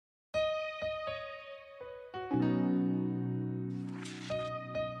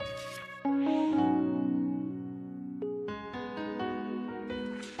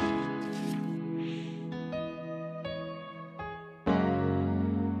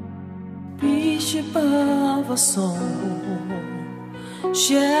Shepherd of our soul,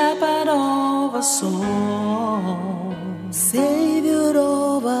 Shepherd of our soul, Savior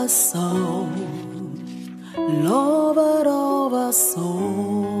of our soul, Lover of our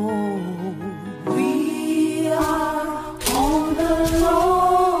soul. We are on the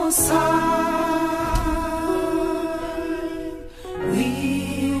Lord's side.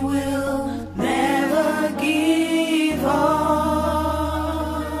 We will never give up.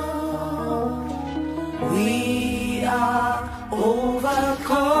 We are overcomers,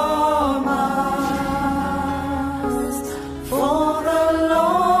 for the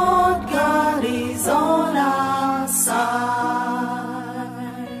Lord God is on our side.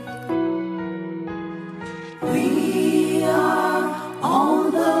 We are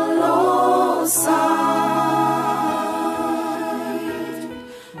on the Lord's side.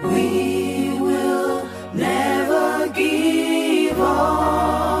 We will never give up.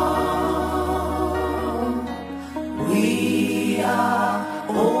 We are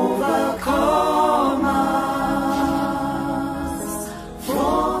overcomers,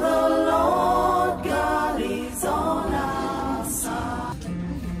 for the Lord God is on our side.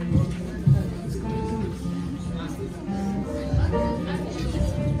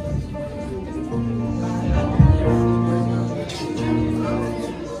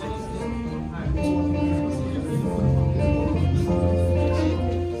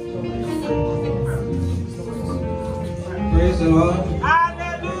 Praise the Lord.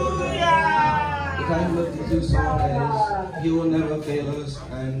 Hallelujah! The title of today's song is "He Will Never Fail Us,"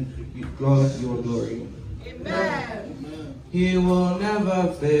 and Lord, Your Glory. Amen. He will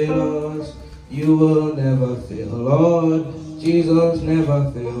never fail us. You will never fail, Lord. Jesus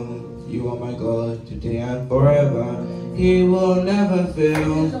never fail. You are my God today and forever. He will never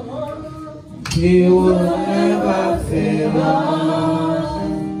fail. He will never fail us.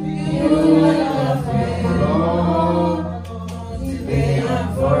 He will never fail, Lord. Today and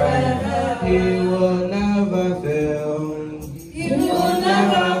forever. He will never fail. He will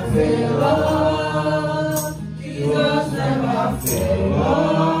never fail us. He will never fail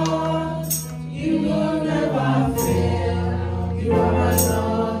us. He will never fail. You are my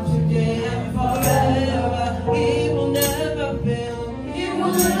Lord today and forever. He will never fail. He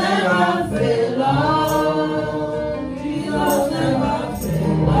will never fail us. Jesus never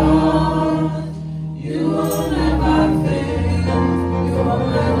fail us. You will never fail. You are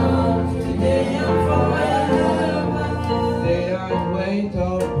my Lord today and forever. They that wait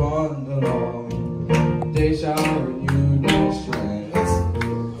upon the Lord, they shall renew their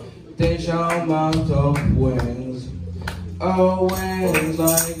strength. They shall mount up wings, wings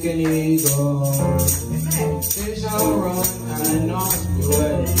like an eagle. They shall run and not be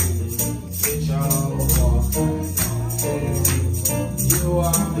weary. They shall walk and not faint. You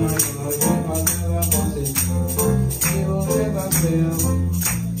are my God, you have never forsake. You will never fail.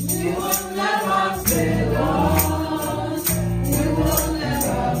 You will never fail us. You will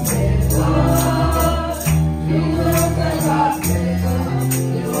never fail us. You will never fail us.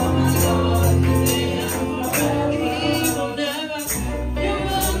 You are my Lord today and forever. You will never fail us. You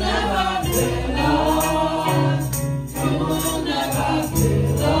will never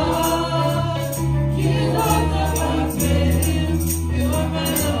fail us. Jesus never fail. You are my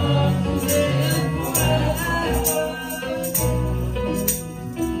Lord today and forever.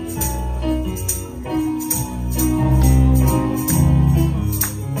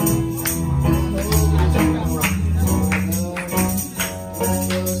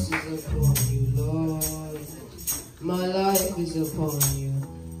 My life is upon you.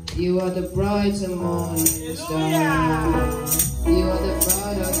 You are the bright and morning star. You are the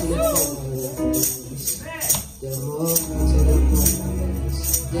fire to the furnace, the moment to the promise,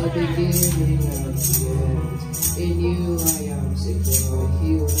 the beginning and the end. In you I am secure. He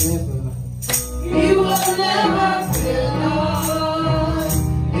will never fail us.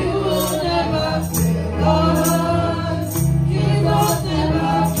 He will never fail us. He will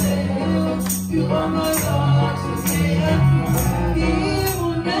never fail. You are my Lord today and forever. He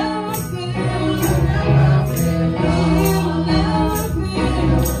will never fail. He will never fail. He will never fail.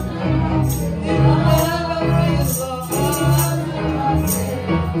 He will never fail.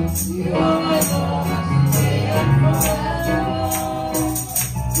 You are my Lord today and forever.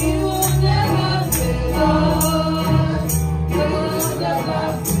 He will never fail us. He will never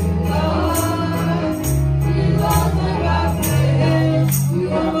fail us. He will never fail. You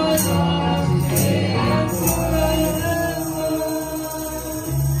are my Lord today and forever.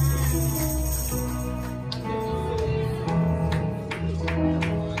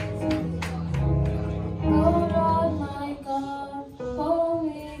 Oh Lord my God, hold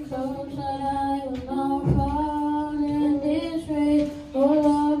me close that I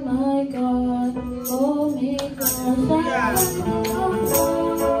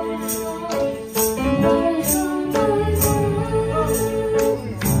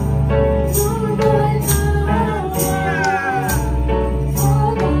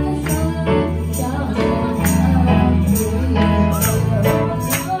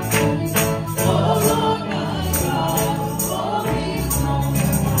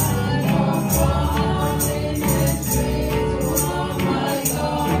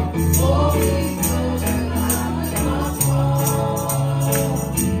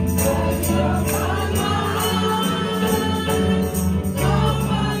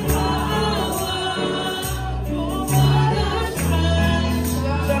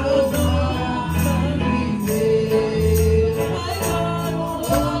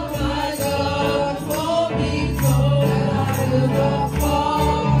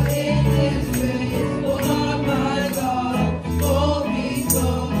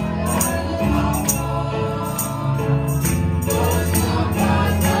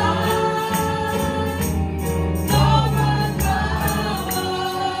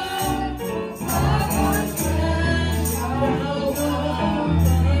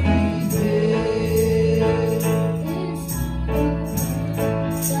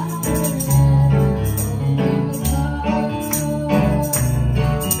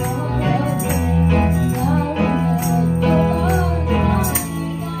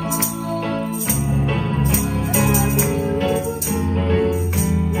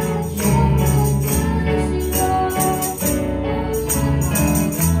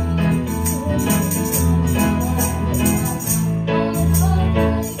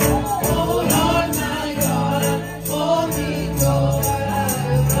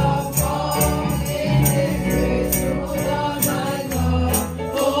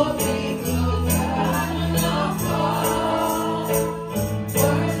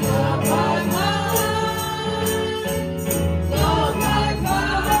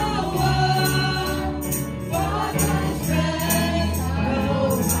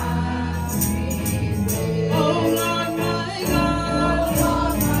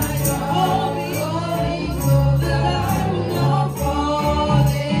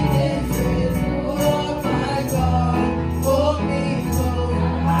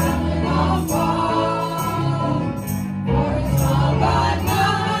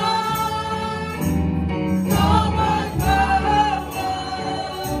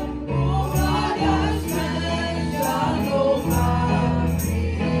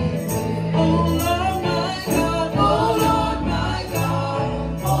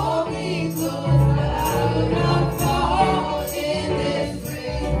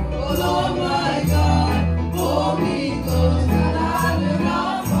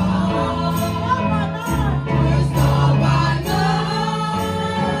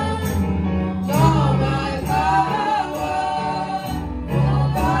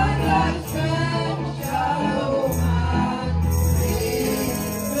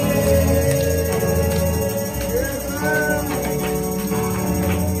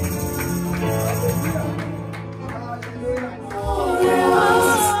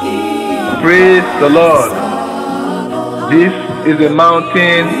the Lord. This is a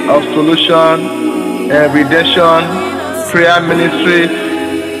mountain of solution and redemption prayer ministry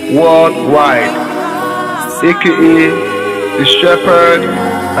worldwide, aka the Shepherd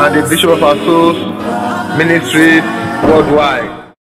and the Bishop of our Souls ministry worldwide.